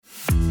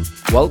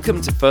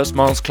Welcome to First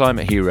Mile's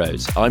Climate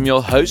Heroes. I'm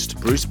your host,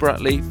 Bruce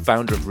Bratley,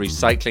 founder of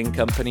recycling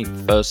company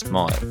First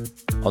Mile.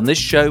 On this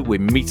show, we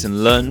meet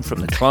and learn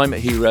from the climate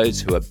heroes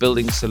who are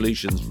building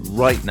solutions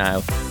right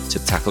now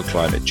to tackle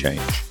climate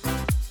change.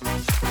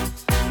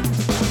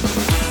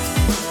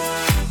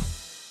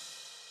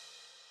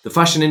 The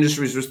fashion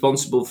industry is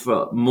responsible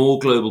for more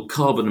global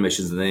carbon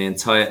emissions than the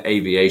entire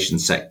aviation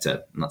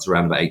sector, and that's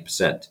around about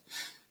 8%,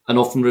 and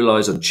often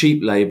relies on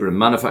cheap labour and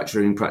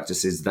manufacturing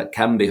practices that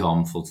can be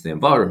harmful to the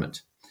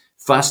environment.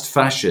 Fast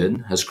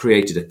fashion has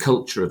created a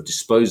culture of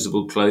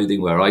disposable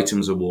clothing where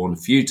items are worn a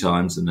few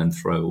times and then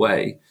thrown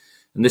away,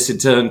 and this in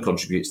turn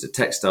contributes to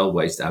textile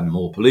waste and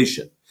more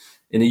pollution.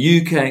 In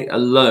the UK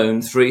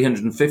alone,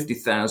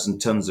 350,000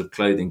 tonnes of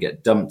clothing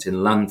get dumped in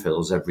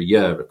landfills every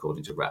year,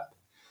 according to RAP.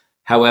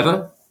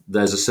 However,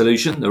 there's a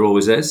solution, there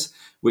always is,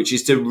 which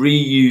is to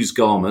reuse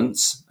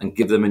garments and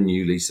give them a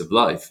new lease of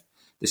life.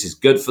 This is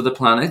good for the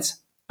planet,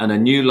 and a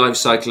new life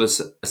cycle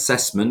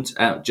assessment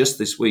out just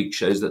this week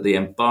shows that the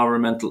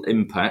environmental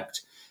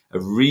impact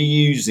of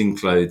reusing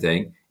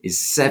clothing is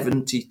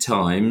 70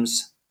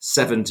 times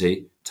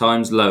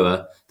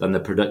lower than the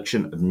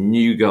production of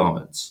new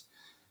garments.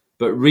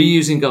 But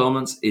reusing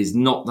garments is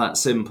not that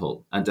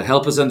simple. And to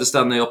help us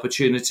understand the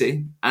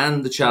opportunity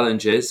and the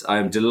challenges, I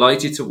am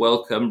delighted to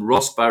welcome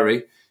Ross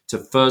Barry to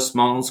First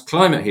Mile's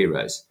Climate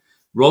Heroes.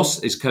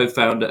 Ross is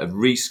co-founder of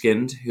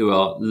Reskinned, who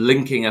are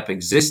linking up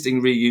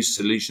existing reuse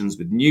solutions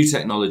with new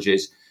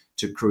technologies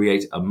to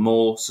create a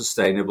more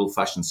sustainable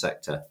fashion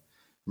sector.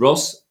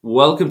 Ross,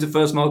 welcome to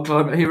First Mile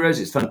Climate Heroes.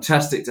 It's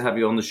fantastic to have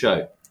you on the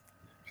show.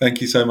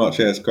 Thank you so much.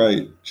 Yeah, it's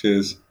great.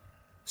 Cheers.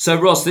 So,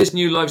 Ross, this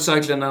new life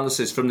cycle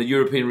analysis from the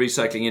European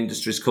Recycling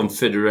Industries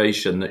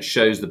Confederation that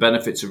shows the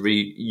benefits of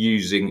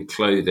reusing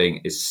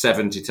clothing is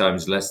 70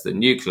 times less than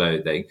new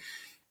clothing.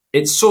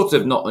 It's sort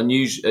of not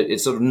unusual.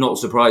 It's sort of not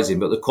surprising,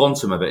 but the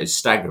quantum of it is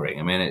staggering.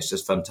 I mean, it's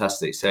just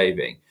fantastic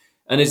saving.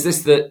 And is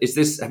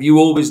this? Have you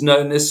always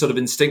known this sort of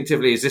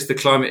instinctively? Is this the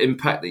climate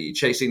impact that you're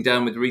chasing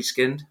down with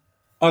Reskinned?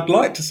 I'd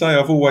like to say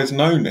I've always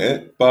known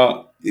it,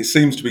 but it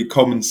seems to be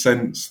common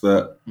sense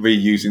that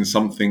reusing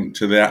something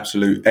to the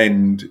absolute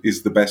end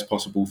is the best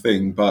possible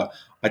thing. But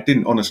I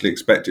didn't honestly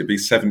expect it to be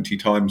 70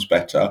 times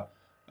better.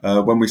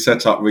 When we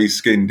set up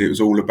Reskinned, it was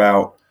all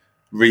about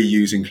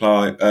reusing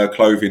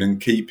clothing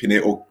and keeping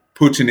it or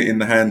putting it in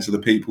the hands of the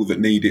people that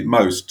need it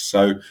most,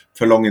 so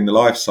prolonging the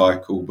life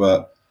cycle.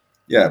 But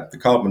yeah, the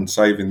carbon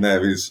saving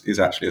there is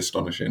actually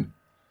astonishing.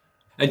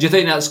 And do you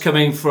think that's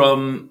coming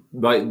from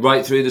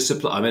right through the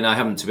supply? I mean, I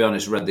haven't, to be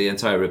honest, read the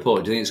entire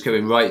report. Do you think it's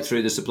coming right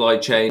through the supply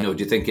chain, or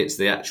do you think it's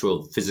the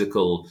actual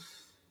physical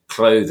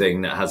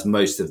clothing that has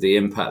most of the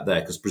impact there?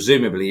 Because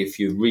presumably if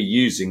you're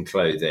reusing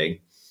clothing,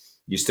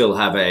 you still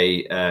have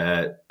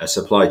a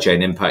supply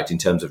chain impact in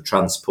terms of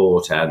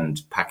transport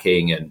and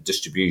packing and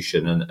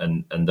distribution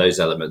and those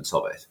elements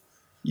of it.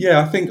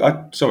 Yeah, I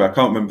can't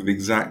remember the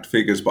exact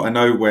figures, but I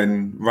know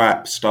when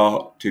RAP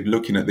started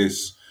looking at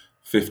this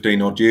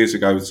 15 odd years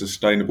ago, the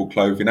Sustainable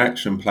Clothing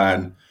Action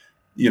Plan,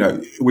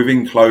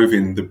 within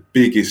clothing, the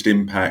biggest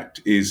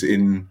impact is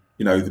in,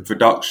 the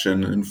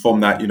production. And from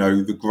that,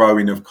 the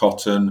growing of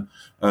cotton,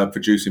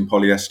 producing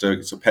polyester,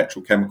 it's a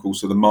petrochemical.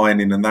 So the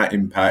mining and that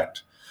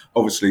impact,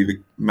 obviously the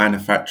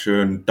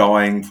manufacture and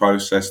dyeing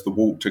process, the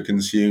water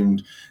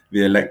consumed,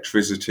 the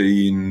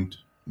electricity and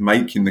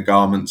making the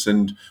garments.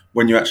 And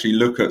when you actually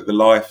look at the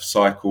life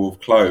cycle of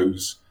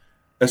clothes,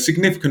 a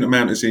significant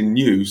amount is in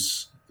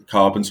use,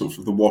 carbon, sort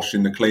of the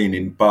washing, the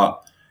cleaning,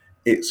 but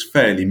it's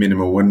fairly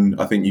minimal.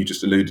 And I think you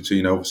just alluded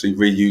to, obviously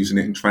reusing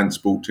it and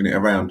transporting it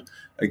around.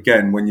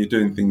 Again, when you're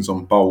doing things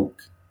on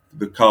bulk,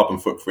 the carbon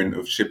footprint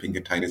of shipping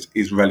containers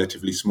is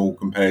relatively small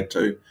compared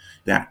to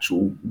the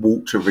actual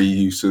water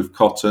reuse of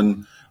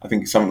cotton. I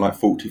think it's something like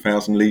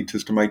 40,000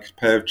 litres to make a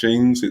pair of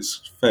jeans.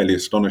 It's fairly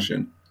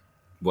astonishing.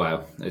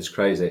 Wow, it's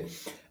crazy.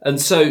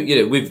 And so,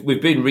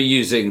 we've been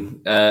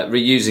reusing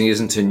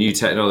isn't a new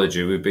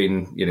technology. We've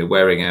been,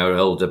 wearing our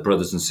older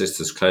brothers and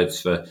sisters'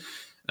 clothes for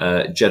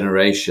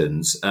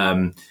generations.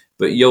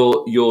 But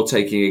you're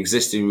taking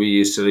existing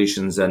reuse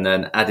solutions and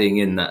then adding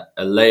in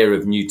a layer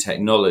of new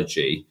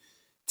technology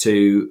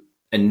to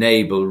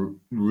enable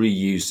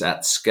reuse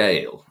at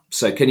scale.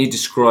 So can you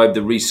describe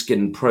the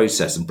Reskinned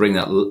process and bring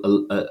that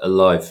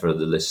alive for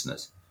the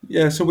listeners?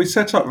 Yeah, so we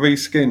set up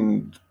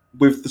Reskinned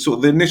with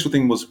the initial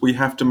thing was we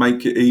have to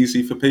make it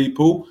easy for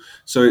people.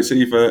 So it's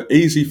either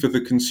easy for the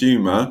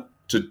consumer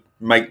to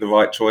make the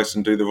right choice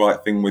and do the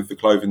right thing with the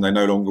clothing they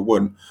no longer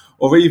want,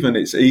 or even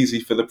it's easy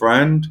for the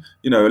brand.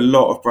 A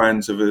lot of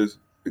brands have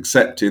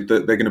accepted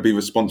that they're going to be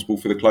responsible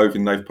for the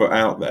clothing they've put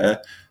out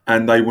there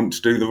and they want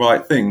to do the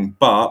right thing.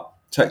 But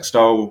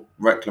textile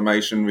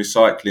reclamation,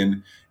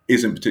 recycling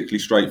isn't particularly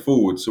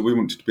straightforward. So we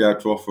wanted to be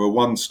able to offer a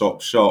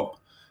one-stop shop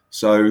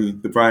so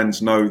the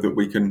brands know that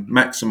we can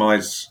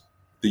maximise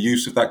the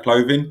use of that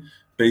clothing,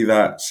 be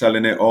that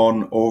selling it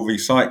on or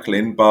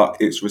recycling, but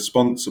it's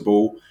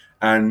responsible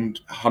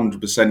and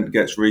 100%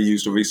 gets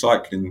reused or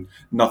recycling.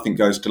 Nothing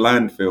goes to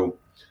landfill.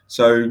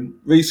 So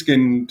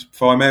Reskinned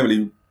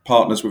primarily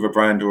partners with a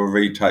brand or a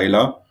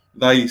retailer.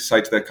 they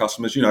say to their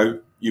customers,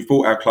 you've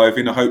bought our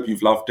clothing, I hope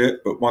you've loved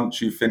it, but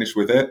once you've finished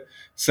with it,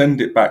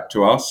 send it back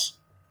to us.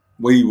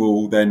 We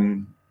will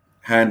then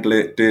handle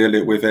it, deal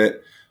it with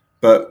it.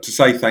 But to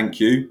say thank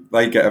you,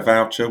 they get a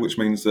voucher, which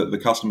means that the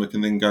customer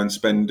can then go and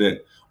spend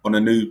it on a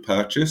new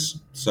purchase.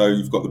 So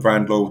you've got the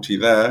brand loyalty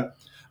there.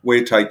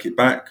 We take it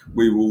back.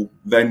 We will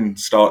then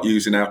start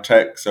using our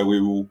tech. So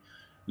we will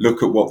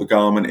look at what the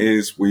garment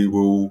is. We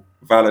will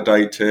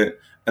validate it.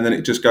 And then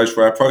it just goes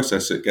through our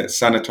process. It gets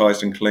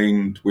sanitized and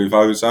cleaned with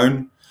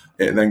ozone.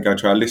 It then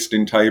goes to our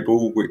listing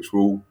table, which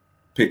will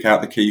pick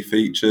out the key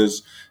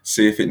features,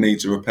 see if it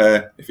needs a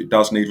repair. If it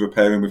does need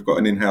repairing, we've got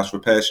an in-house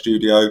repair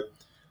studio.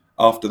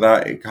 After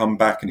that, it come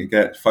back and it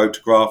get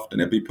photographed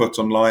and it'll be put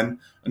online.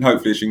 And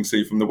hopefully, as you can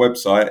see from the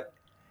website,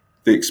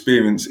 the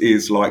experience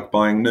is like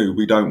buying new.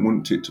 We don't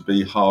want it to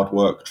be hard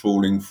work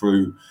trawling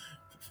through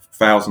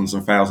thousands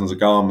and thousands of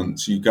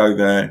garments. You go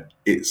there,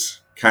 it's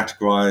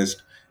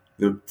categorized.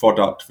 The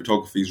product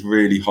photography is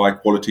really high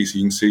quality, so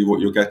you can see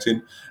what you're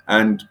getting.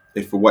 And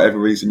if for whatever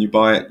reason you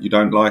buy it, you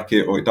don't like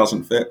it or it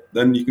doesn't fit,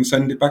 then you can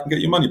send it back and get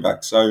your money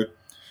back. So,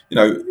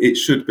 it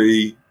should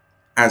be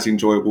as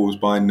enjoyable as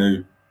buying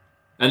new.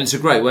 And it's a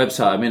great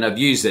website. I mean, I've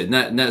used it.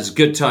 Now it's a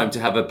good time to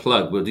have a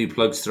plug. We'll do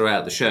plugs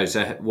throughout the show.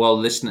 So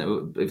while if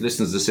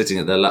listeners are sitting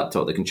at their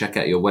laptop, they can check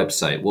out your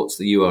website. What's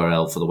the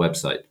URL for the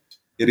website?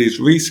 It is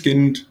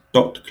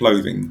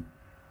reskinned.clothing.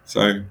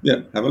 So,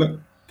 yeah, have a look.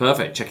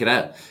 Perfect. Check it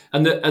out.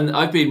 And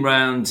I've been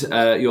round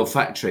your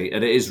factory,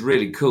 and it is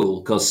really cool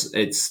because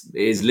it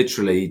is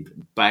literally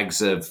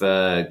bags of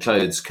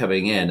clothes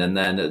coming in, and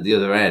then at the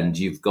other end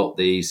you've got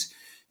these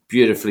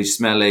beautifully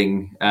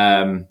smelling,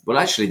 well,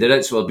 actually, they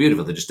don't smell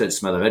beautiful. They just don't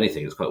smell of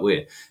anything. It's quite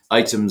weird.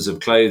 Items of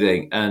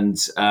clothing and,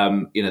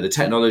 the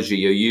technology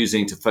you're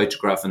using to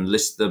photograph and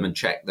list them and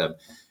check them.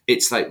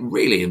 It's like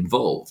really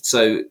involved.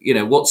 So,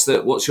 what's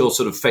your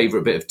sort of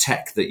favorite bit of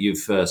tech that you've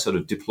sort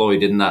of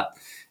deployed in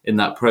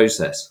that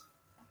process?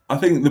 I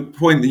think the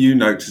point that you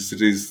noticed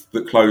is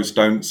that clothes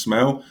don't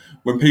smell.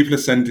 When people are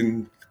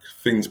sending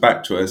things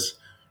back to us,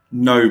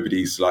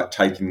 nobody's like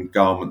taking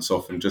garments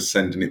off and just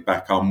sending it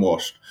back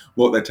unwashed.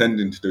 What they're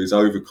tending to do is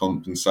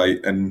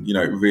overcompensate, and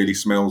it really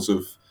smells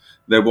of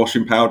their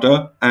washing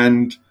powder.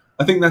 And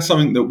I think that's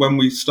something that when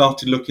we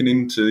started looking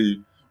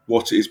into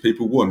what it is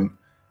people want,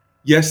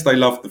 yes, they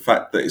love the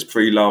fact that it's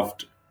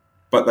pre-loved,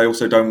 but they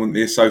also don't want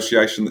the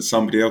association that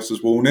somebody else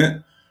has worn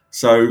it.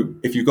 So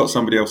if you've got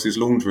somebody else's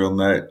laundry on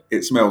there,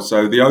 it smells.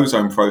 So the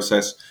ozone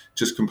process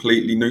just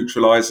completely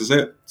neutralizes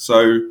it.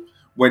 So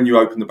when you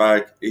open the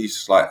bag, it's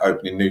just like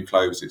opening new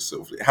clothes. It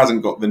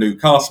hasn't got the new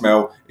car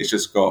smell. It's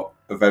just got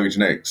a very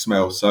generic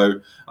smell. So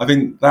I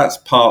think that's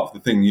part of the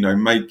thing,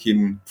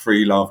 making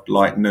pre-loved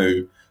like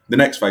new. The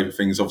next favourite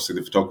thing is obviously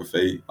the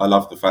photography. I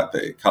love the fact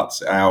that it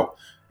cuts it out.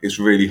 It's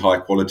really high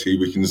quality.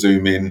 We can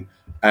zoom in,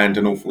 and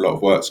an awful lot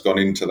of work's gone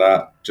into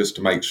that just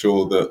to make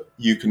sure that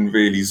you can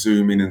really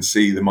zoom in and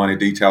see the minor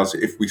details.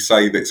 If we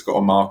say that it's got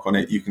a mark on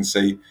it, you can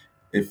see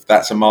if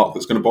that's a mark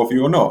that's going to bother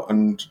you or not.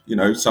 And,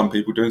 some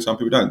people do and some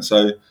people don't.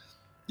 So,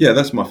 yeah,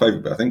 that's my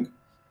favourite bit, I think.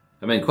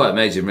 I mean, quite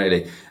amazing,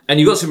 really. And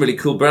you've got some really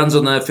cool brands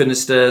on there,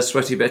 Finisterre,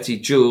 Sweaty Betty,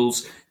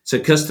 Jules. So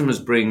customers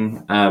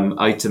bring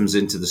items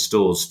into the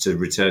stores to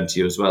return to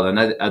you as well. And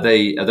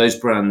are those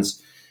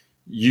brands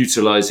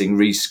utilising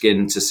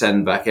Reskinned to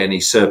send back any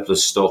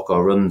surplus stock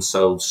or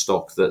unsold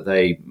stock that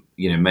they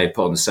may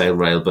put on the sale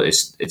rail, but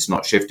it's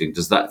not shifting?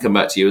 Does that come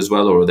back to you as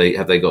well, or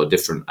have they got a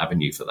different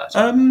avenue for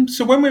that?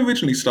 So when we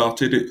originally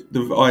started,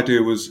 the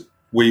idea was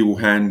we will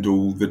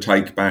handle the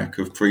take back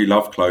of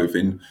pre-loved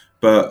clothing.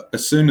 But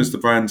as soon as the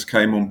brands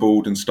came on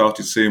board and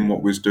started seeing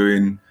what we was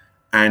doing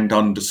and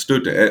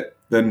understood it,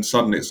 then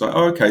suddenly it's like,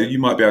 oh, okay, you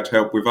might be able to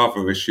help with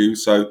other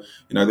issues. So,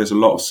 there's a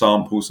lot of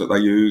samples that they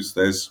use.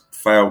 There's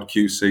failed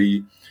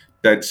QC,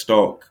 dead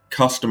stock.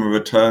 Customer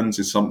returns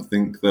is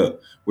something that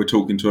we're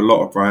talking to a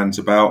lot of brands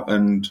about.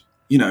 And,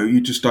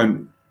 you just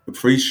don't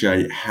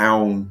appreciate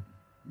how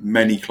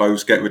many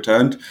clothes get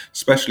returned,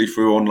 especially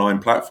through online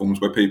platforms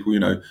where people,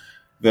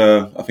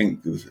 I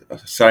think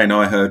the saying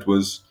I heard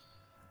was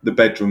the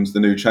bedroom's the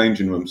new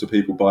changing room. So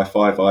people buy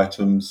 5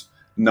 items,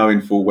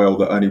 knowing full well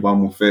that only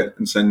one will fit,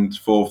 and send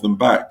 4 of them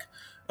back.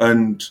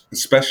 And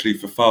especially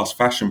for fast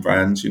fashion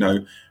brands,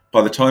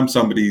 by the time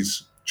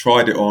somebody's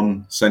tried it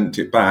on, sent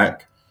it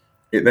back,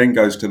 it then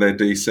goes to their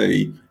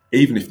DC.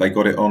 Even if they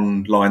got it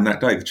online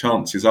that day, the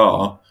chances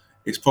are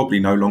it's probably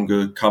no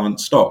longer current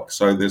stock.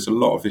 So there's a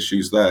lot of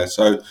issues there.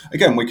 So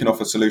again, we can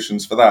offer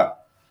solutions for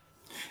that.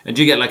 And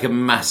do you get like a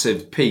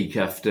massive peak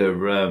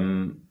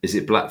after, is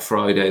it Black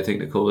Friday, I think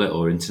they call it,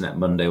 or Internet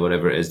Monday,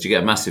 whatever it is? Do you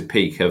get a massive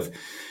peak of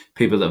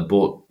people that have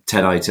bought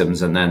 10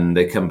 items and then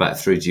they come back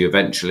through to you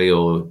eventually,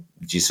 or do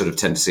you sort of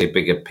tend to see a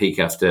bigger peak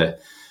after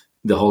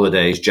the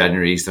holidays,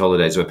 January, Easter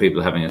holidays, where people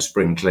are having a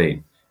spring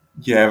clean?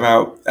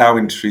 Yeah, our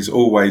industry's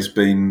always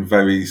been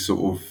very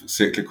sort of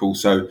cyclical.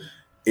 So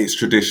it's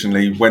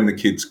traditionally when the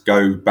kids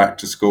go back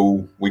to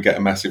school, we get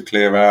a massive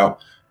clear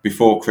out.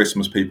 Before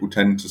Christmas, people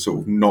tend to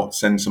sort of not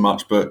send so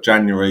much, but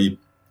January,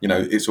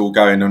 it's all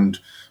going. And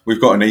we've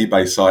got an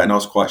eBay site, and I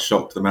was quite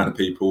shocked the amount of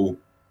people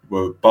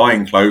were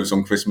buying clothes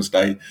on Christmas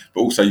Day,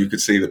 but also you could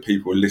see that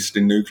people were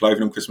listing new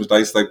clothing on Christmas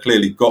Day. So they've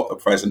clearly got a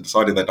present,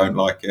 decided they don't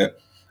like it,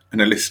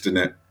 and are listing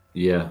it.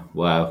 Yeah,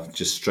 wow,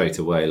 just straight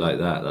away like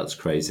that. That's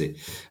crazy.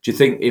 Do you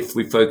think if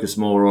we focus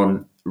more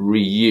on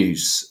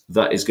reuse,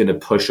 that is going to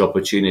push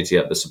opportunity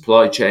up the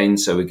supply chain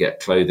so we get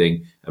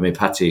clothing? I mean,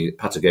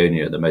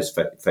 Patagonia, the most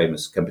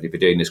famous company for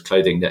doing this,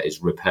 clothing that is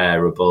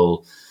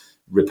repairable,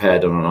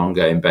 repaired on an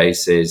ongoing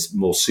basis,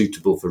 more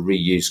suitable for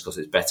reuse because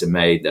it's better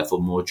made, therefore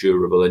more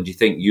durable. And do you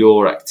think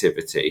your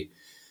activity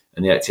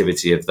and the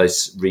activity of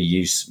this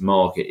reuse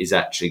market is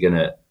actually going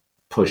to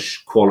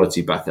push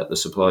quality back up the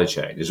supply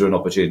chain? Is there an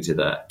opportunity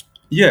there?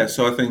 Yeah,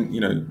 so I think,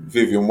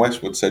 Vivienne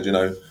Westwood said,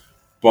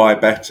 buy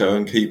better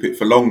and keep it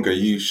for longer.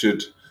 You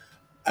should,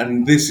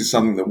 and this is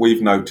something that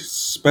we've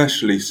noticed,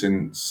 especially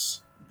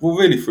since, well,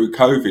 really through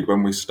COVID,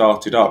 when we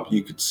started up,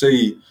 you could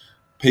see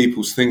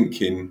people's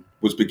thinking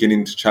was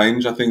beginning to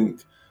change. I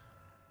think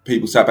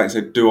people sat back and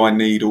said, do I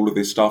need all of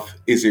this stuff?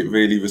 Is it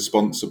really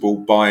responsible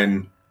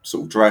buying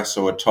sort of dress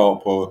or a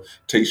top or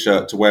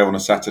t-shirt to wear on a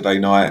Saturday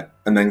night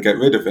and then get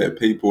rid of it?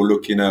 People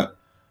looking at,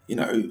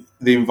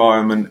 the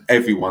environment,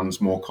 everyone's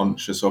more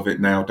conscious of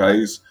it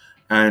nowadays.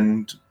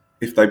 And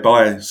if they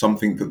buy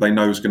something that they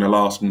know is going to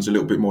last and is a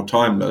little bit more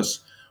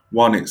timeless,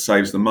 one, it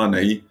saves the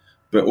money,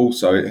 but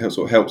also it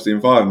sort of helps the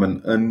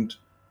environment. And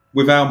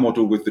with our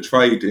model, with the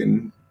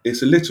trade-in,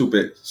 it's a little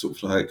bit sort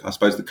of like, I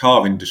suppose, the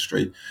car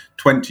industry.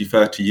 20,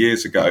 30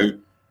 years ago,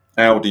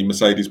 Audi,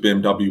 Mercedes,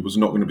 BMW was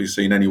not going to be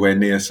seen anywhere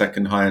near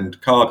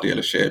second-hand car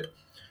dealership.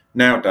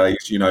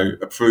 Nowadays,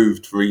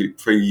 approved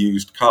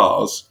pre-used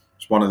cars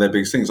is one of their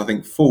biggest things. I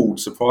think Ford,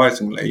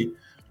 surprisingly,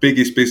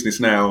 biggest business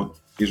now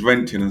is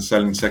renting and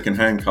selling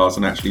second-hand cars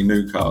and actually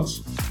new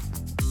cars.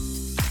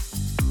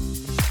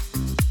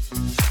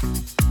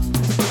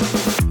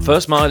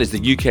 First Mile is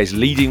the UK's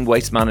leading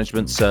waste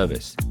management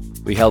service.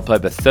 We help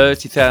over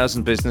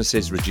 30,000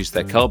 businesses reduce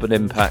their carbon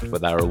impact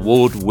with our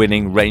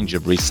award-winning range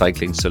of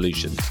recycling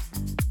solutions.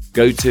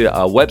 Go to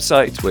our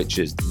website, which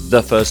is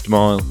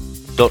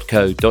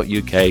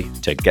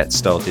thefirstmile.co.uk, to get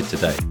started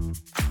today.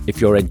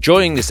 If you're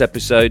enjoying this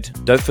episode,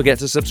 don't forget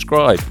to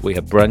subscribe. We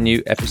have brand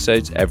new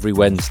episodes every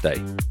Wednesday.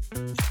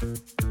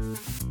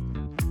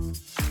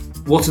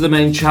 What are the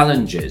main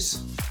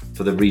challenges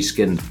for the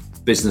Reskinned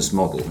business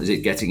model? Is it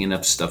getting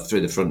enough stuff through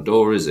the front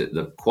door? Is it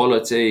the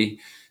quality?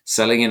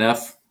 Selling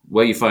enough?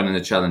 Where are you finding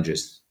the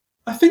challenges?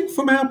 I think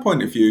from our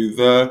point of view,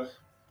 the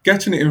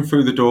getting it in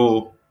through the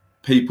door,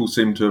 people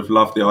seem to have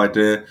loved the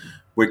idea.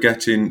 We're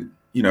getting,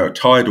 a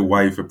tidal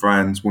wave of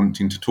brands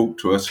wanting to talk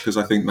to us because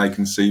I think they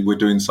can see we're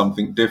doing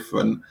something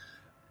different.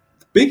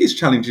 The biggest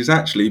challenge is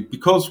actually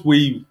because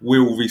we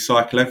will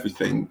recycle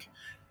everything,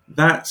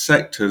 that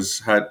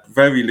sector's had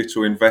very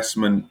little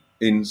investment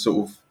in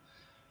sort of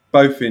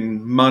both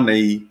in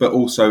money but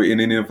also in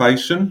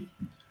innovation.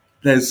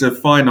 There's a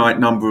finite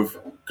number of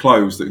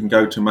clothes that can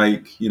go to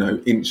make,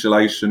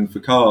 insulation for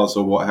cars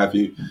or what have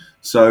you.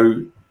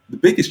 So the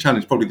biggest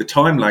challenge is probably the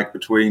time lag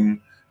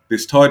between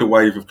this tidal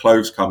wave of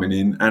clothes coming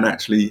in and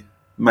actually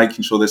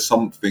making sure there's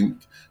something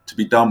to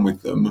be done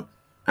with them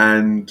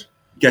and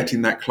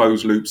getting that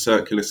closed loop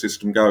circular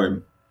system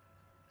going.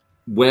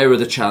 Where are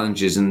the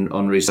challenges on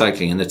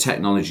recycling? And the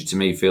technology to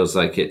me feels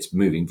like it's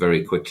moving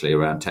very quickly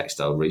around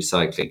textile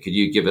recycling. Could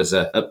you give us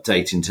an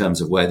update in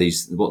terms of what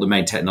the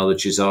main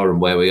technologies are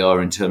and where we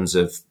are in terms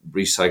of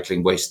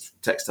recycling waste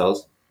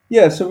textiles?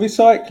 Yeah, so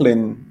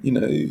recycling,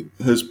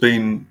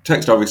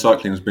 textile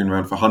recycling has been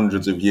around for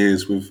hundreds of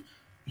years with,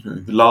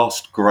 the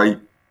last great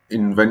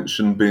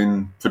invention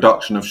being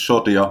production of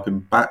shoddy up in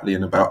Batley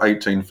in about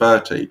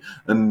 1830.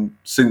 And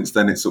since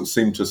then, it sort of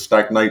seemed to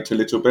stagnate a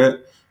little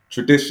bit.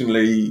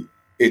 Traditionally,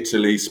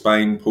 Italy,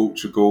 Spain,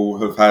 Portugal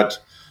have had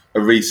a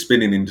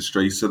respinning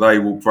industry, so they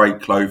will break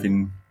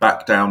clothing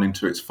back down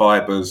into its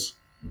fibres,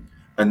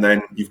 and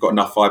then you've got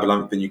enough fibre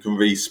length that you can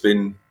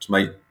respin to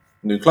make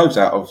new clothes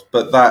out of.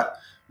 But that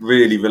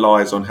really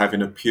relies on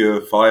having a pure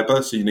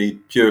fibre, so you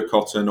need pure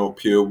cotton or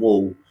pure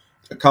wool.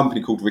 A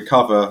company called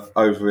Recover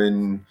over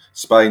in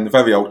Spain, a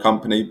very old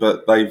company,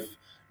 but they've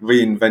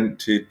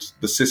reinvented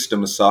the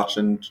system as such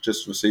and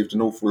just received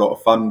an awful lot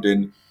of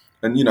funding.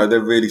 And,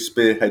 they're really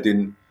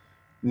spearheading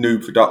new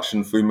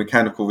production through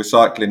mechanical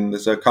recycling.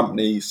 There's a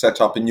company set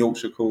up in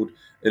Yorkshire called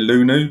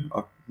Ilunu.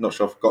 I'm not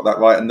sure if I've got that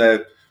right. And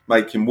they're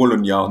making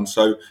woolen yarn.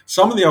 So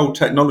some of the old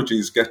technology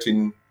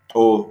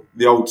or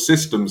the old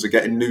systems are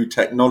getting new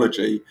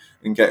technology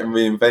and getting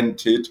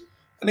reinvented.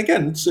 And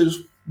again, so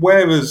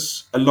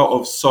whereas a lot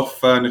of soft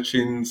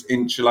furnishings,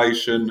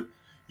 insulation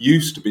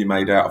used to be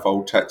made out of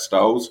old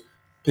textiles,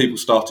 people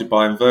started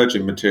buying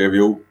virgin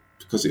material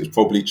because it was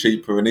probably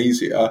cheaper and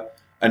easier.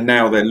 And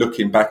now they're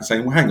looking back and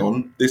saying, well, hang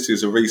on, this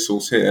is a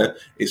resource here.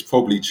 It's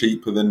probably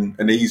cheaper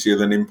and easier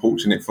than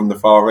importing it from the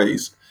Far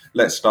East.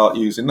 Let's start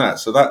using that.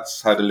 So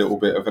that's had a little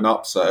bit of an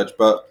upsurge.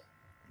 But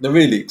the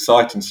really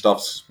exciting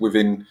stuff's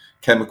within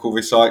chemical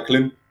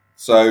recycling.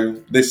 So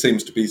this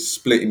seems to be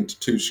split into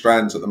two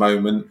strands at the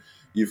moment.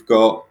 You've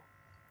got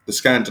the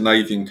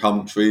Scandinavian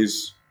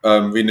countries,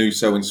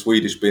 Renewcell and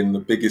Swedish being the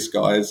biggest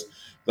guys.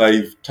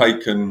 They've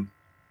taken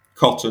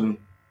cotton,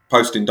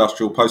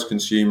 post-industrial,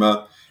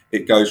 post-consumer.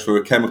 It goes through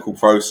a chemical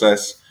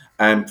process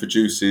and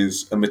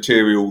produces a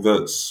material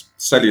that's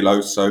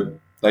cellulose. So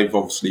they've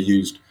obviously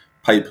used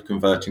paper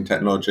converting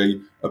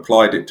technology,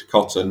 applied it to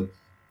cotton,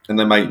 and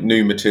they make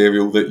new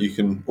material that you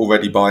can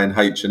already buy in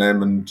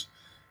H&M, and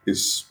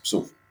is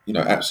sort of,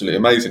 absolutely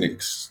amazing.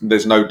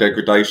 There's no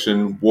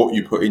degradation. What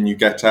you put in, you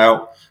get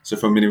out. So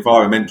from an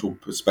environmental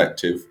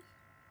perspective,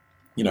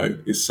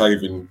 is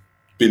saving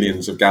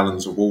billions of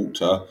gallons of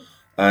water,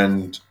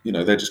 and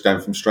they're just going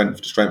from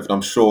strength to strength. And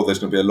I'm sure there's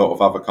going to be a lot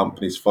of other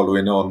companies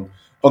following on.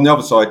 On the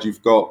other side,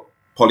 you've got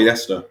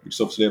polyester, which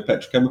is obviously a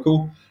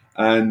petrochemical,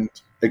 and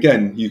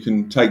again, you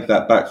can take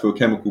that back through a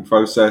chemical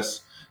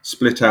process,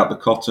 split out the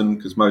cotton,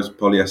 because most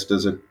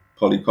polyesters are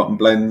polycotton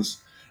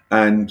blends,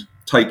 and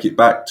take it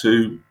back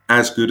to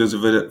as good as a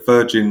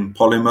virgin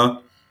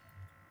polymer,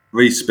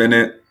 respin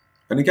it,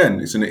 and again,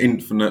 it's an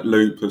infinite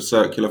loop of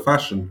circular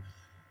fashion.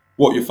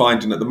 What you're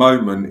finding at the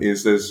moment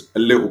is there's a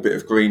little bit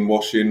of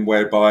greenwashing,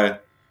 whereby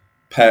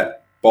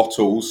PET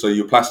bottles, so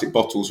your plastic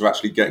bottles, are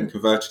actually getting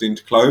converted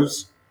into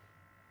clothes,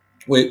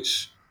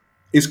 which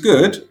is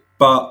good.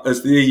 But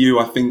as the EU,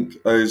 I think,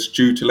 is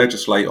due to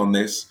legislate on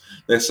this,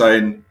 they're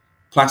saying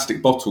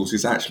plastic bottles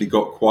has actually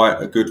got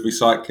quite a good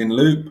recycling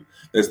loop.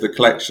 There's the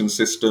collection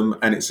system,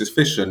 and it's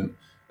efficient.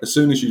 As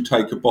soon as you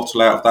take a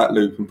bottle out of that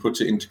loop and put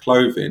it into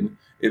clothing,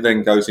 it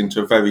then goes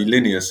into a very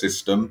linear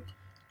system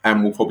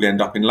and will probably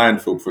end up in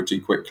landfill pretty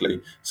quickly.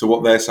 So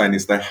what they're saying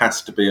is there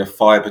has to be a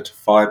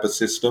fibre-to-fibre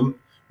system,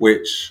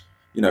 which,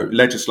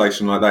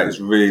 legislation like that is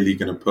really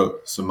going to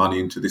put some money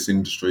into this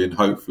industry and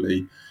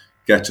hopefully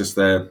get us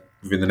there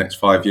within the next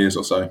 5 years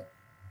or so.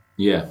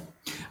 Yeah.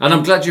 And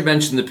I'm glad you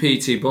mentioned the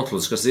PET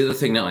bottles, because the other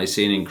thing that I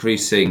see an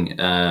increasing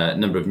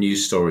number of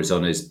news stories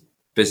on is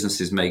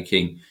businesses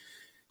making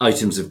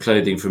items of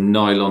clothing from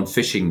nylon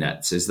fishing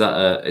nets. Is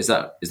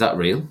that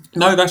real?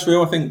 No, that's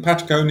real. I think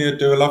Patagonia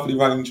do a lovely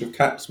range of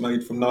caps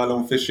made from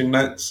nylon fishing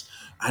nets.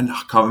 And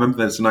I can't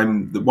remember the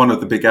name. One of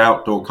the big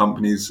outdoor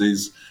companies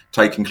is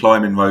taking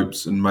climbing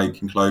ropes and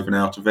making clothing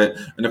out of it.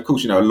 And of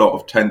course, a lot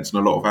of tents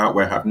and a lot of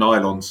outwear have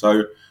nylon.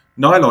 So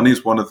nylon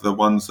is one of the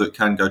ones that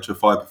can go to a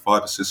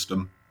fibre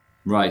system.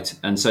 Right,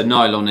 and so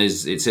nylon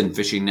it's in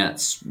fishing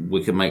nets.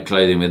 We can make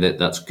clothing with it.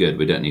 That's good.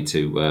 We don't need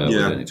to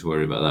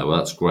worry about that. Well,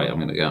 that's great. I'm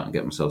going to go out and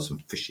get myself some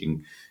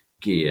fishing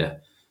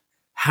gear.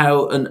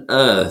 How on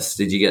earth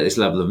did you get this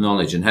level of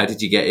knowledge, and how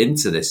did you get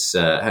into this?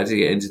 How did you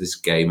get into this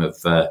game of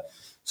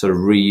sort of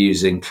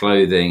reusing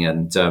clothing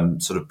and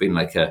sort of being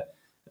like a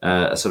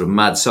sort of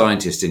mad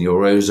scientist in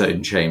your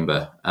ozone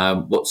chamber?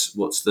 What's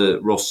the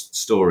Ross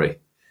story?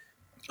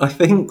 I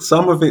think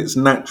some of it's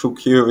natural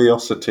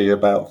curiosity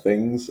about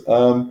things.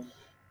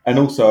 And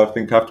also, I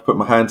think I have to put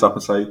my hands up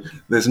and say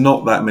there's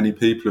not that many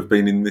people who've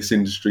been in this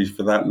industry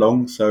for that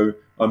long, so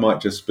I might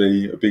just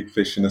be a big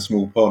fish in a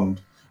small pond.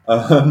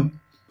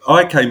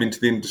 I came into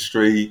the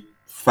industry,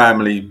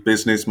 family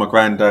business. My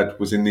granddad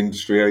was in the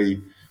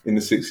industry in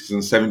the 60s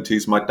and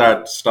 70s. My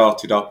dad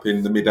started up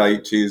in the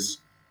mid-80s,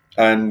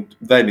 and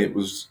then it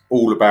was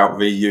all about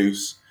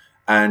reuse,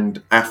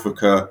 and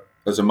Africa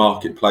as a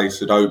marketplace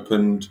had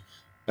opened,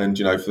 and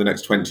for the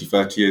next 20,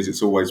 30 years,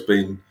 it's always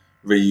been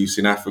reuse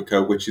in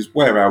Africa, which is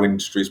where our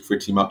industry's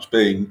pretty much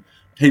been.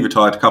 He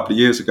retired a couple of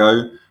years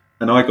ago,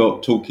 and I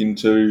got talking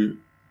to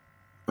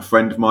a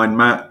friend of mine,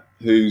 Matt,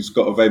 who's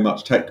got a very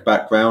much tech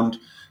background,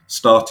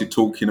 started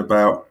talking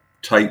about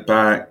take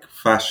back,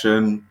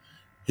 fashion.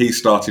 He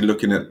started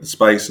looking at the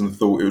space and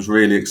thought it was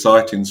really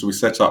exciting. So we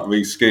set up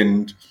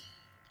Reskinned,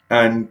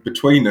 and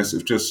between us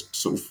have just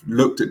sort of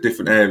looked at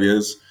different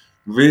areas,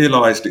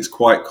 realised it's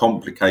quite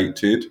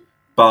complicated,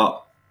 but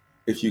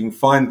if you can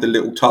find the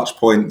little touch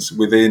points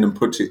within and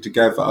put it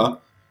together,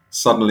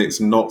 suddenly it's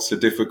not so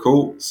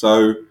difficult.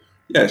 So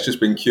yeah, it's just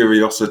been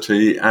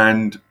curiosity,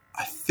 and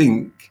I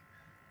think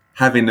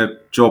having a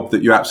job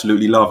that you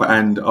absolutely love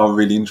and are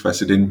really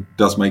interested in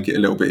does make it a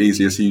little bit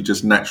easier. So you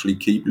just naturally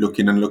keep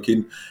looking and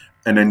looking,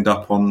 and end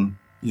up on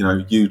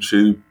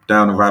YouTube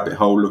down a rabbit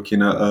hole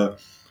looking at a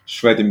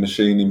shredding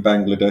machine in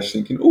Bangladesh,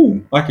 thinking,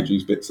 "Oh, I could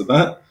use bits of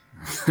that."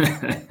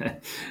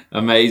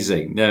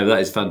 Amazing! No, that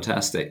is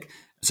fantastic.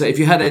 So if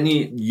you had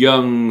any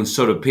young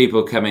sort of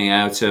people coming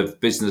out of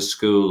business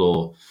school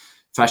or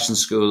fashion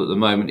school at the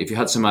moment, if you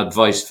had some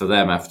advice for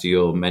them after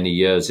your many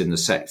years in the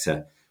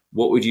sector,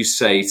 what would you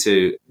say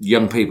to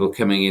young people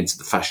coming into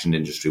the fashion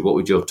industry? What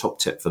would your top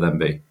tip for them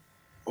be?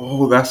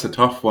 Oh, that's a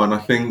tough one. I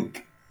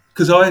think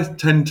because I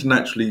tend to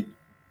naturally,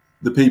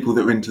 the people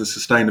that are into the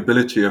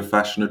sustainability of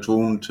fashion are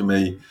drawn to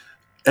me.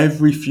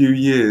 Every few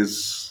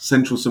years,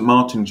 Central St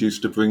Martin's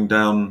used to bring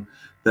down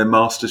their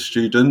master's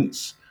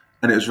students.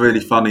 And it was really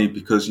funny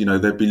because,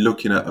 they'd be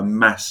looking at a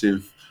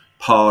massive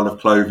pile of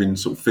clothing,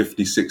 sort of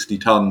 50, 60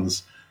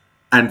 tons.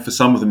 And for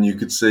some of them, you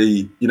could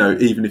see,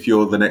 even if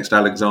you're the next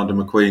Alexander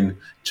McQueen,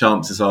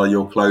 chances are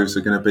your clothes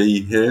are going to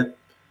be here.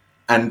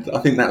 And I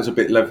think that was a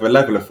bit of a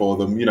leveler for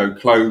them.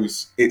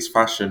 Clothes, it's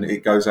fashion,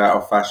 it goes out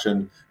of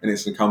fashion and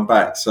it's going to come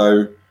back.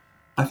 So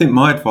I think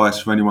my advice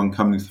for anyone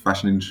coming into the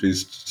fashion industry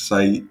is to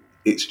say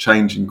it's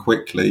changing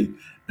quickly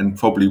and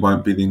probably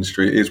won't be the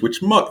industry it is, which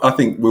I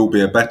think will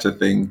be a better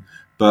thing.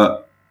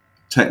 But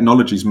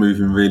technology's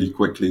moving really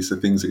quickly, so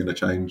things are going to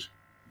change.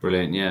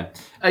 Brilliant, yeah.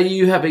 Are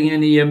you having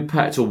any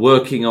impact or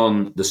working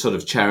on the sort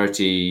of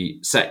charity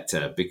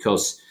sector?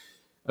 Because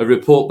a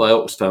report by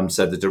Oxfam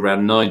said that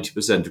around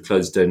 90% of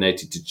clothes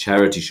donated to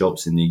charity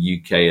shops in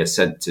the UK are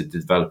sent to the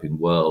developing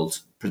world,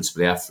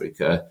 principally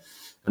Africa,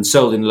 and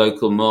sold in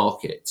local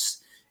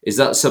markets. Is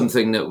that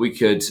something that we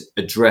could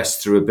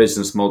address through a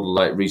business model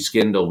like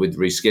Reskinned or with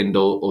Reskinned,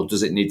 or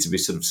does it need to be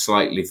sort of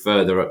slightly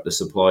further up the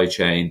supply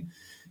chain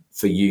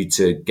for you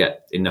to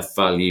get enough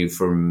value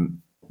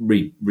from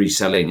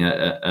reselling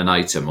an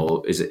item,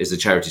 or is the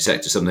charity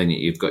sector something that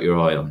you've got your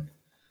eye on?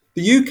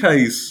 The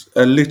UK's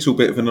a little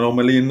bit of an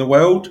anomaly in the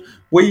world.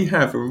 We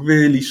have a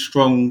really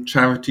strong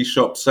charity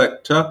shop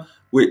sector,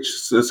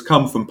 which has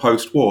come from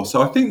post-war.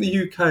 So I think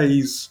the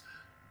UK's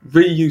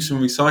reuse and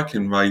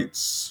recycling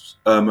rates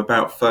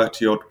about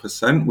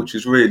 30-odd%, which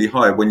is really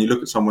high. When you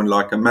look at someone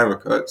like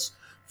America, it's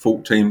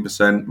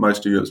 14%,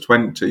 most of Europe's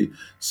 20%.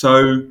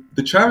 So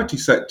the charity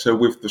sector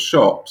with the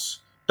shops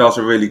does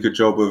a really good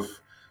job of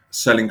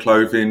selling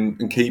clothing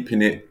and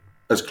keeping it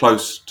as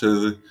close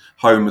to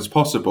home as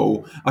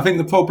possible. I think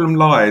the problem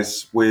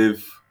lies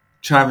with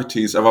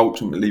charities are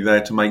ultimately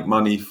there to make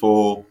money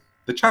for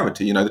the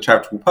charity, the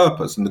charitable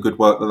purpose and the good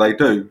work that they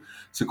do.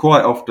 So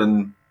quite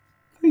often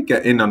they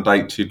get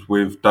inundated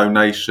with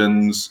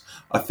donations.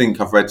 I think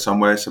I've read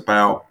somewhere it's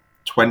about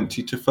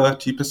 20 to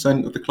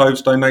 30% of the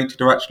clothes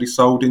donated are actually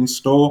sold in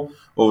store,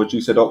 or as you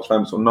said,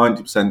 Oxfam's on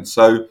 90%.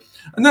 So,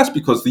 and that's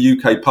because the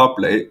UK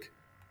public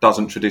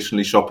doesn't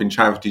traditionally shop in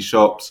charity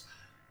shops.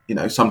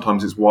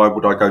 Sometimes it's, why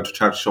would I go to a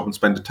charity shop and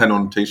spend a £10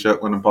 on a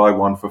t-shirt when I buy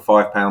one for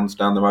 £5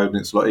 down the road and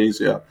it's a lot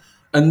easier?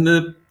 And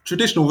the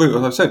traditional route,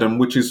 as I've said, and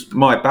which is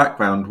my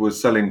background, was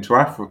selling to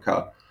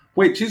Africa,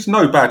 which is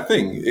no bad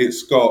thing.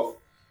 It's got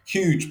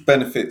huge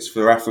benefits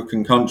for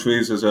African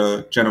countries as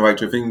a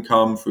generator of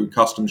income through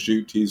customs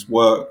duties,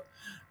 work.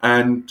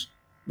 And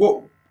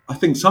what I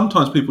think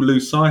sometimes people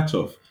lose sight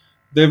of,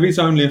 there is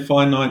only a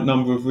finite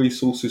number of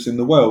resources in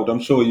the world.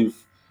 I'm sure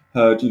you've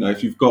heard,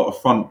 if you've got a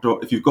front door,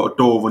 if you've got a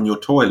door on your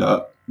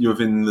toilet, you're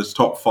within the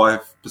top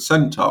 5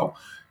 percentile.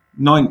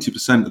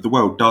 90% of the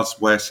world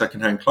does wear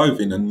secondhand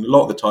clothing, and a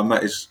lot of the time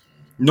that is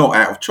not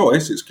out of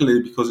choice. It's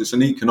clearly because it's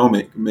an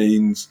economic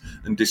means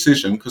and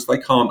decision, because they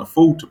can't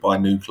afford to buy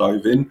new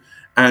clothing,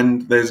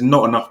 and there's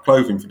not enough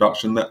clothing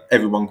production that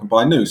everyone can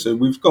buy new. So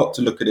we've got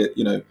to look at it,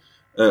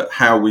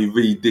 how we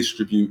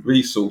redistribute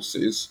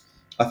resources.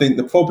 I think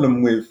the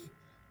problem with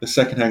the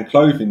secondhand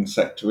clothing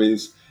sector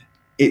is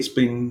it's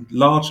been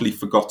largely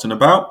forgotten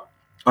about.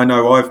 I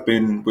know I've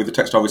been with the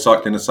Textile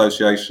Recycling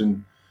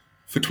Association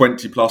for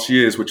 20 plus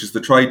years, which is the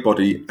trade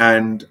body.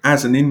 And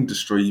as an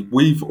industry,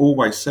 we've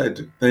always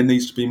said there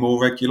needs to be more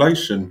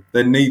regulation.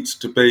 There needs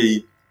to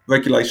be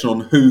regulation on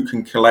who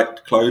can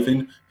collect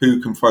clothing,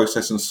 who can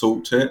process and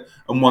sort it.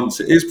 And once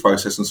it is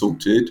processed and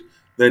sorted,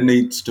 there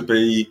needs to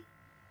be,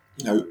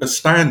 a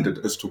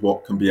standard as to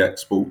what can be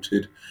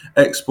exported.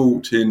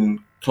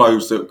 Exporting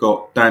clothes that have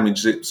got damaged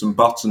zips and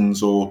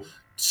buttons or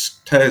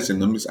tears in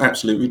them is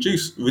absolutely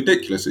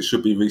ridiculous. It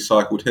should be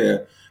recycled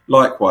here.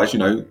 Likewise,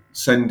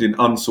 sending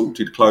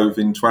unsorted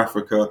clothing to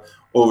Africa,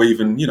 or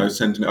even,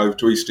 sending it over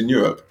to Eastern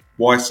Europe.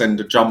 Why send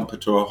a jumper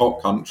to a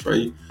hot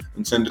country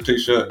and send a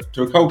t-shirt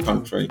to a cold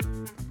country?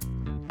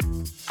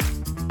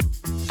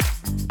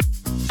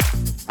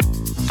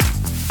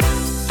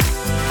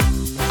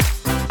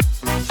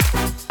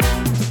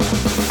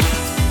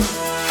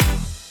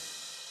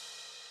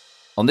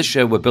 On this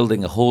show, we're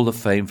building a Hall of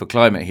Fame for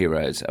climate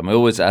heroes, and we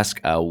always ask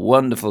our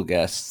wonderful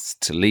guests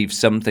to leave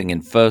something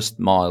in First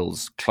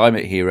Mile's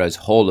Climate Heroes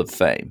Hall of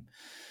Fame.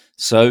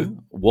 So,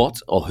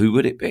 what or who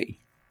would it be?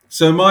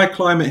 So my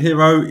climate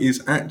hero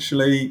is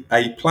actually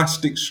a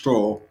plastic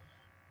straw,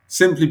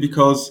 simply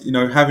because,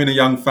 having a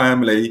young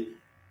family,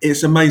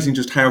 it's amazing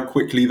just how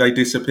quickly they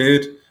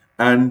disappeared.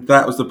 And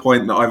that was the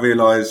point that I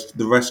realised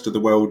the rest of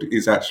the world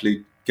is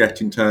actually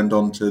getting turned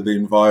on to the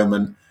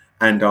environment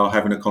and are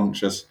having a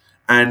conscious,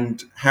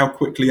 and how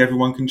quickly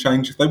everyone can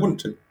change if they want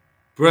to.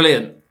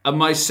 Brilliant. And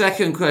my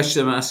second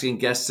question I'm asking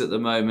guests at the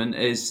moment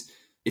is,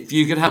 if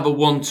you could have a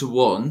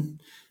one-to-one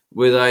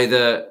with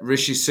either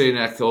Rishi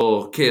Sunak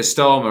or Keir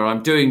Starmer,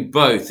 I'm doing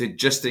both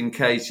just in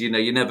case, you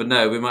never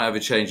know, we might have a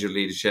change of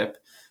leadership.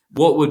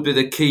 What would be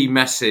the key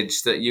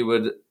message that you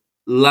would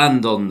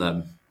land on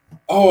them?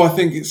 Oh, I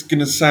think it's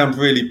going to sound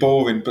really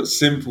boring, but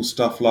simple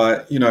stuff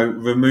like,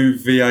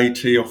 remove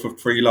VAT off of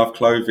pre-loved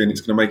clothing.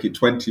 It's going to make it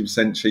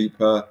 20%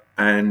 cheaper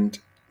and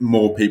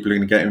more people are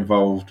going to get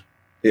involved.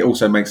 It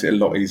also makes it a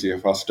lot easier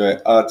for us to do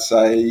it. I'd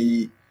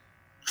say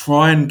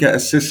try and get a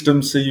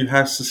system so you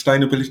have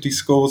sustainability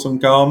scores on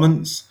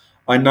garments.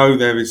 I know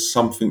there is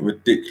something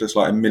ridiculous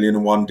like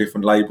 1,000,001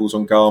 different labels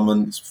on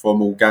garments,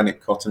 from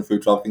organic cotton through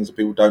to other things that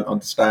people don't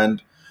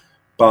understand.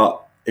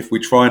 But if we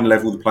try and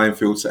level the playing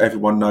field so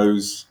everyone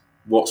knows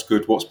what's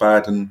good, what's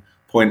bad, and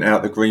point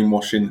out the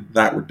greenwashing,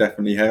 that would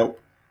definitely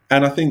help.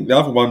 And I think the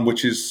other one,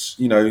 which is,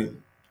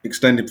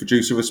 extended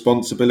producer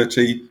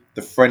responsibility.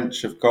 The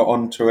French have got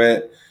onto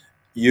it.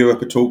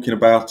 Europe are talking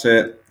about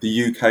it.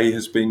 The UK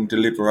has been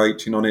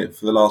deliberating on it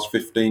for the last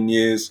 15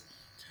 years.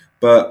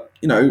 But,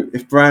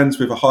 if brands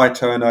with a high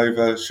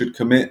turnover should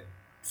commit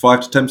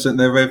 5 to 10% of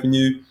their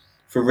revenue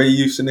for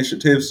reuse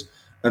initiatives,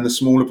 and the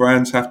smaller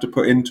brands have to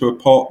put into a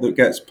pot that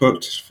gets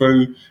put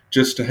through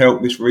just to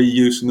help this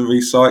reuse and the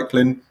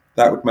recycling,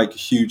 that would make a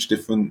huge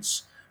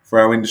difference for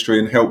our industry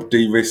and help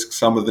de-risk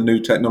some of the new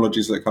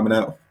technologies that are coming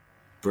out.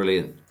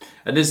 Brilliant.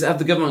 And have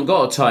the government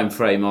got a time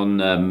frame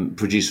on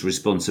producer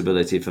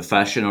responsibility for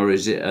fashion, or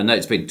is it? I know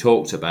it's been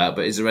talked about,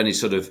 but is there any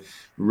sort of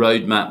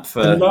roadmap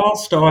for? The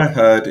last I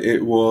heard,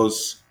 it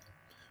was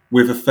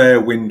with a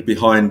fair wind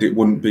behind it,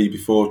 wouldn't be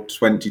before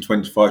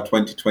 2025,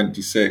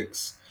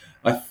 2026.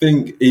 I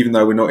think even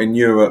though we're not in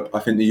Europe, I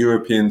think the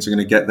Europeans are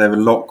going to get there a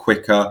lot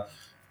quicker.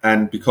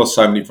 And because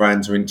so many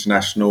brands are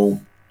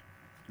international,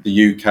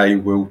 the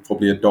UK will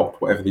probably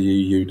adopt whatever the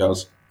EU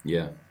does.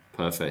 Yeah,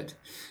 perfect.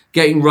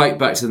 Getting right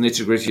back to the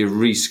nitty-gritty of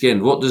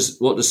Reskinned, what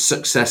does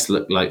success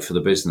look like for the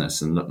business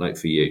and look like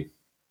for you?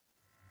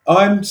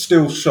 I'm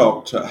still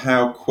shocked at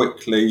how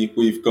quickly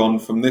we've gone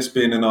from this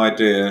being an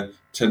idea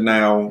to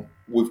now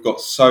we've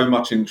got so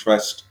much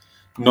interest,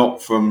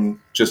 not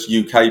from just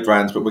UK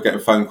brands, but we're getting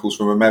phone calls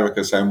from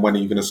America saying, when are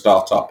you going to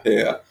start up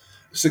here?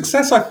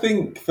 Success, I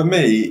think, for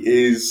me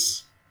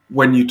is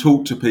when you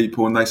talk to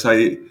people and they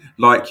say,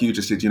 like you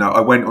just did,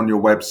 I went on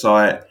your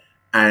website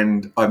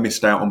and I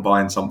missed out on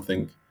buying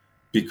something,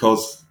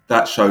 because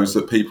that shows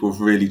that people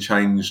have really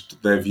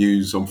changed their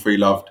views on Free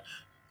Loved.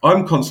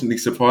 I'm constantly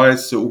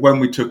surprised. So when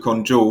we took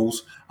on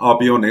Jules, I'll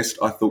be honest,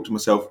 I thought to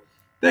myself,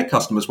 their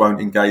customers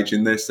won't engage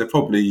in this. They're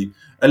probably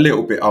a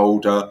little bit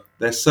older.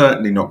 They're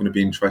certainly not going to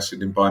be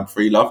interested in buying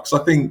Free Loved,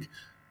 because I think,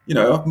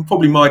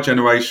 probably my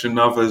generation,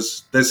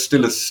 others, there's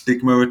still a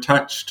stigma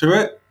attached to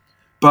it.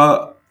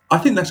 But I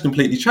think that's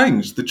completely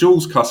changed. The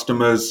Jules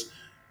customers,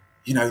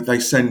 they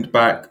send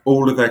back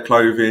all of their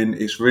clothing.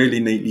 It's really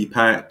neatly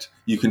packed.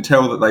 You can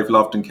tell that they've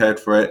loved and cared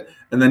for it.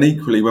 And then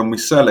equally, when we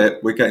sell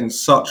it, we're getting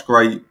such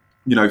great,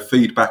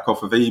 feedback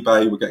off of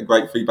eBay. We're getting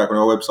great feedback on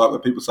our website where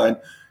people are saying,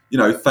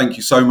 thank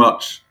you so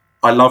much.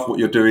 I love what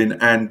you're doing.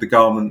 And the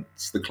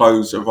garments, the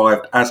clothes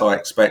arrived as I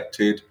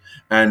expected.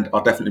 And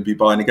I'll definitely be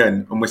buying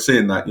again. And we're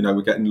seeing that,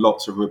 we're getting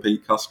lots of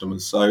repeat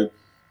customers. So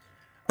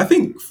I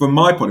think from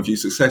my point of view,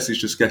 success is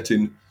just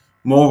getting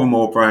more and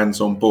more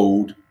brands on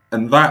board.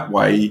 And that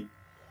way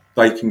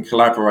they can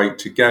collaborate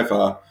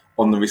together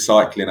on the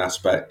recycling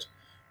aspect.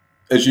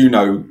 As you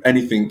know,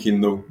 anything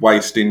in the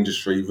waste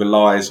industry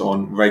relies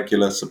on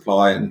regular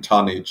supply and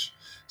tonnage.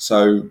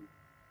 So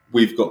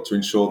we've got to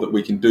ensure that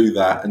we can do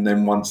that. And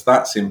then once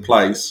that's in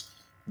place,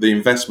 the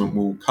investment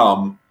will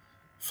come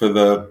for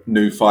the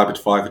new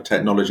fibre-to-fibre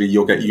technology.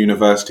 You'll get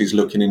universities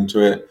looking into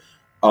it,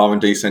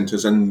 R&D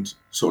centres, and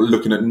sort of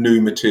looking at new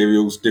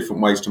materials,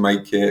 different ways to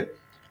make it,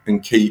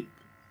 and keep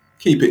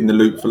it in the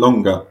loop for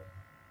longer.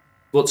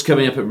 What's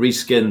coming up at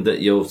Reskinned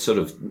that you're sort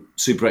of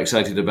super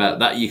excited about,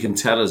 that you can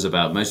tell us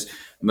about?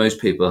 Most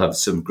people have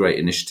some great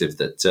initiative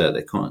that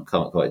they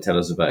can't quite tell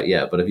us about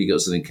yet. But have you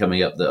got something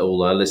coming up that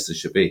all our listeners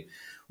should be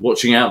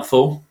watching out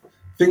for?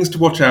 Things to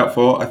watch out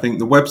for. I think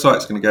the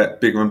website's going to get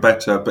bigger and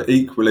better. But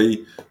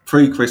equally,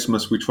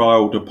 pre-Christmas, we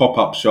trialled a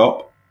pop-up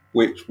shop,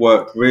 which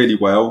worked really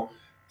well.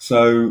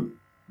 So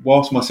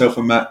whilst myself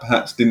and Matt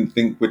perhaps didn't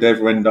think we'd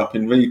ever end up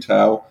in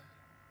retail,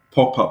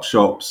 pop-up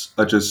shops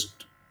are just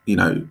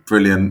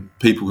brilliant.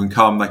 People can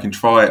come, they can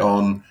try it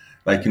on,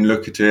 they can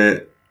look at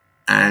it,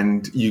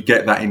 and you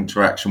get that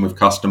interaction with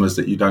customers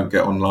that you don't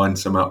get online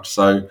so much.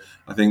 So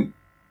I think,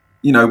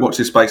 watch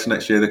this space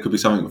next year. There could be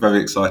something very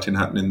exciting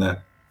happening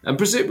there. And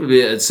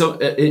presumably,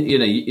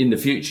 in the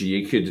future,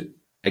 you could,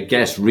 I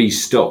guess,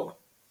 restock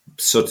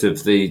sort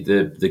of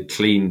the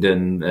cleaned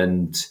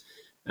and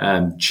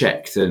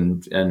checked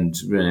and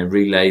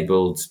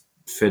relabeled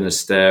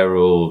Finisterre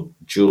or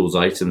Jules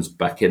items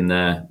back in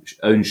their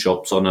own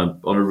shops on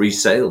a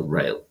resale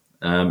rail,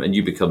 and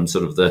you become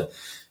sort of the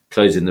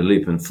closing the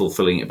loop and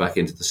fulfilling it back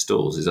into the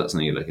stores. Is that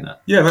something you're looking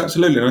at? Yeah,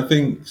 absolutely. And I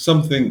think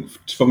something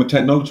from a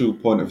technological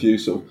point of view,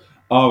 sort of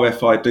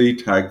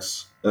RFID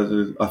tags,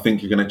 I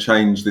think are going to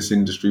change this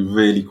industry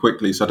really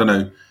quickly. So I don't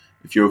know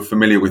if you're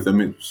familiar with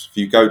them. If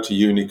you go to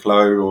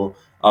Uniqlo or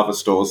other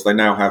stores, they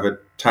now have a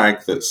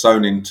tag that's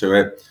sewn into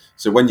it.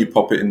 So when you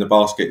pop it in the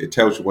basket, it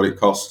tells you what it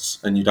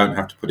costs and you don't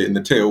have to put it in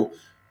the till.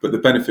 But the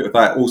benefit of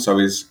that also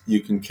is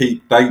you can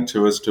keep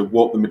data as to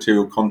what the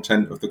material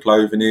content of the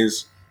clothing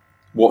is,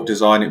 what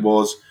design it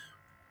was.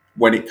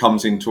 When it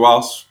comes into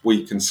us,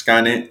 we can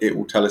scan it. It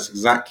will tell us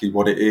exactly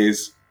what it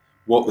is,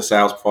 what the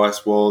sales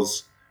price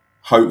was,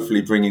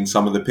 hopefully bring in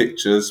some of the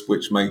pictures,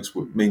 which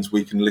means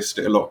we can list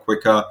it a lot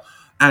quicker.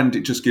 And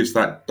it just gives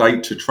that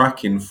data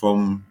tracking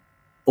from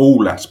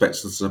all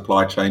aspects of the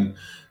supply chain.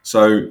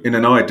 So in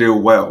an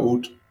ideal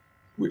world,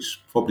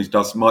 which probably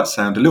might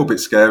sound a little bit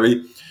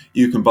scary,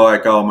 you can buy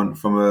a garment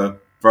from a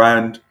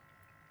brand,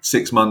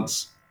 6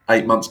 months,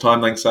 8 months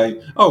time, they can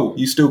say, oh,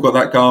 you still got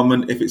that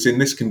garment. If it's in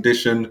this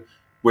condition,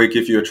 we'll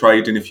give you a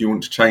trade-in if you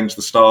want to change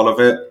the style of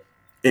it.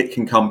 it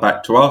can come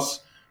back to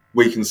us.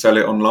 We can sell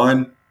it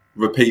online,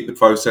 repeat the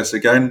process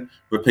again,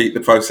 repeat the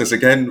process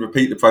again,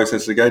 repeat the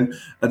process again.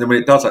 And then when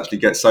it does actually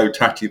get so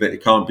tatty that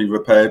it can't be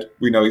repaired,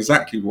 we know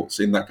exactly what's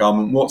in that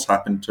garment, what's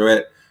happened to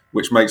it,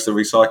 which makes the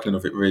recycling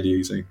of it really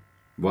easy.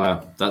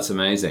 Wow, that's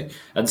amazing.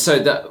 And so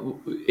that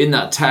in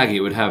that tag,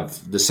 it would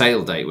have the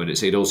sale date, would it?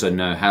 So you'd also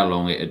know how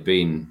long it had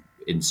been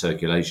in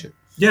circulation.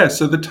 Yeah,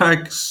 so the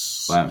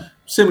tag's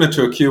similar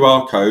to a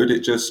QR code.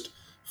 It just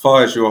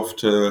fires you off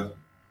to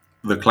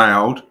the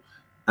cloud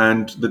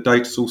and the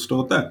data's all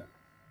stored there.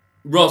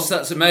 Ross,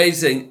 that's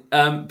amazing.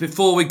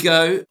 Before we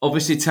go,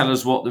 obviously tell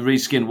us what the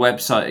Reskinned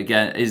website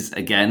is,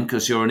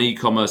 because you're an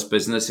e-commerce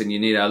business and you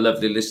need our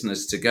lovely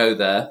listeners to go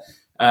there.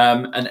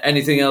 And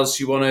anything else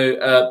you want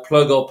to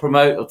plug or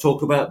promote or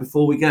talk about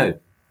before we go?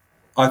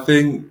 I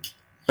think,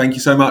 thank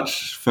you so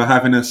much for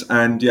having us.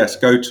 And yes,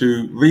 go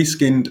to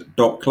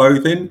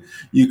reskinned.clothing.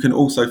 You can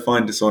also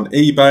find us on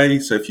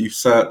eBay. So if you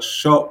search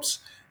shops,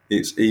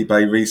 it's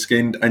eBay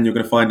Reskinned, and you're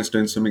going to find us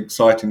doing some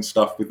exciting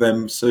stuff with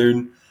them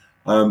soon.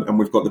 And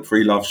we've got the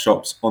pre-loved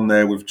shops on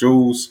there with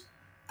Jules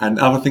and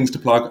other things to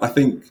plug. I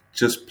think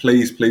just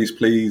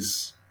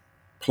please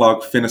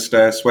plug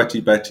Finisterre,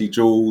 Sweaty Betty,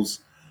 Jules,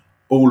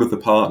 all of the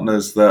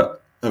partners that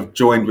have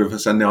joined with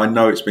us. And I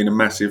know it's been a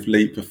massive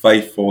leap of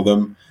faith for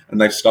them and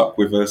they've stuck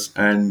with us.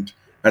 And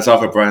as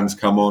other brands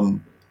come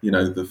on,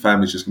 the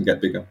family's just going to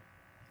get bigger.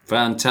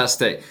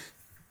 Fantastic.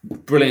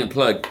 Brilliant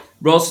plug.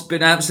 Ross,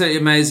 been absolutely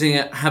amazing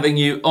having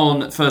you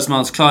on First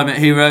Miles Climate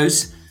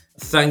Heroes.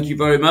 Thank you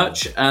very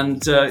much,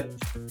 and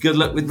good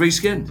luck with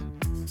Reskinned.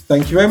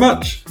 Thank you very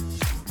much.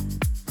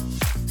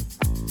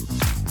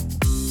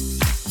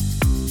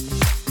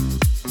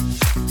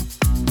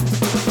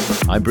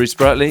 I'm Bruce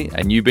Bratley,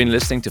 and you've been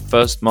listening to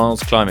First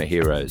Miles Climate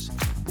Heroes,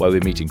 where we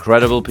meet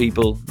incredible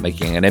people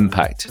making an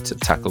impact to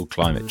tackle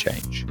climate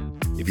change.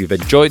 If you've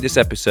enjoyed this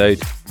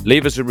episode,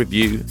 leave us a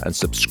review and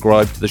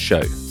subscribe to the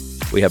show.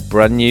 We have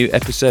brand new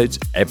episodes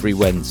every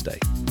Wednesday.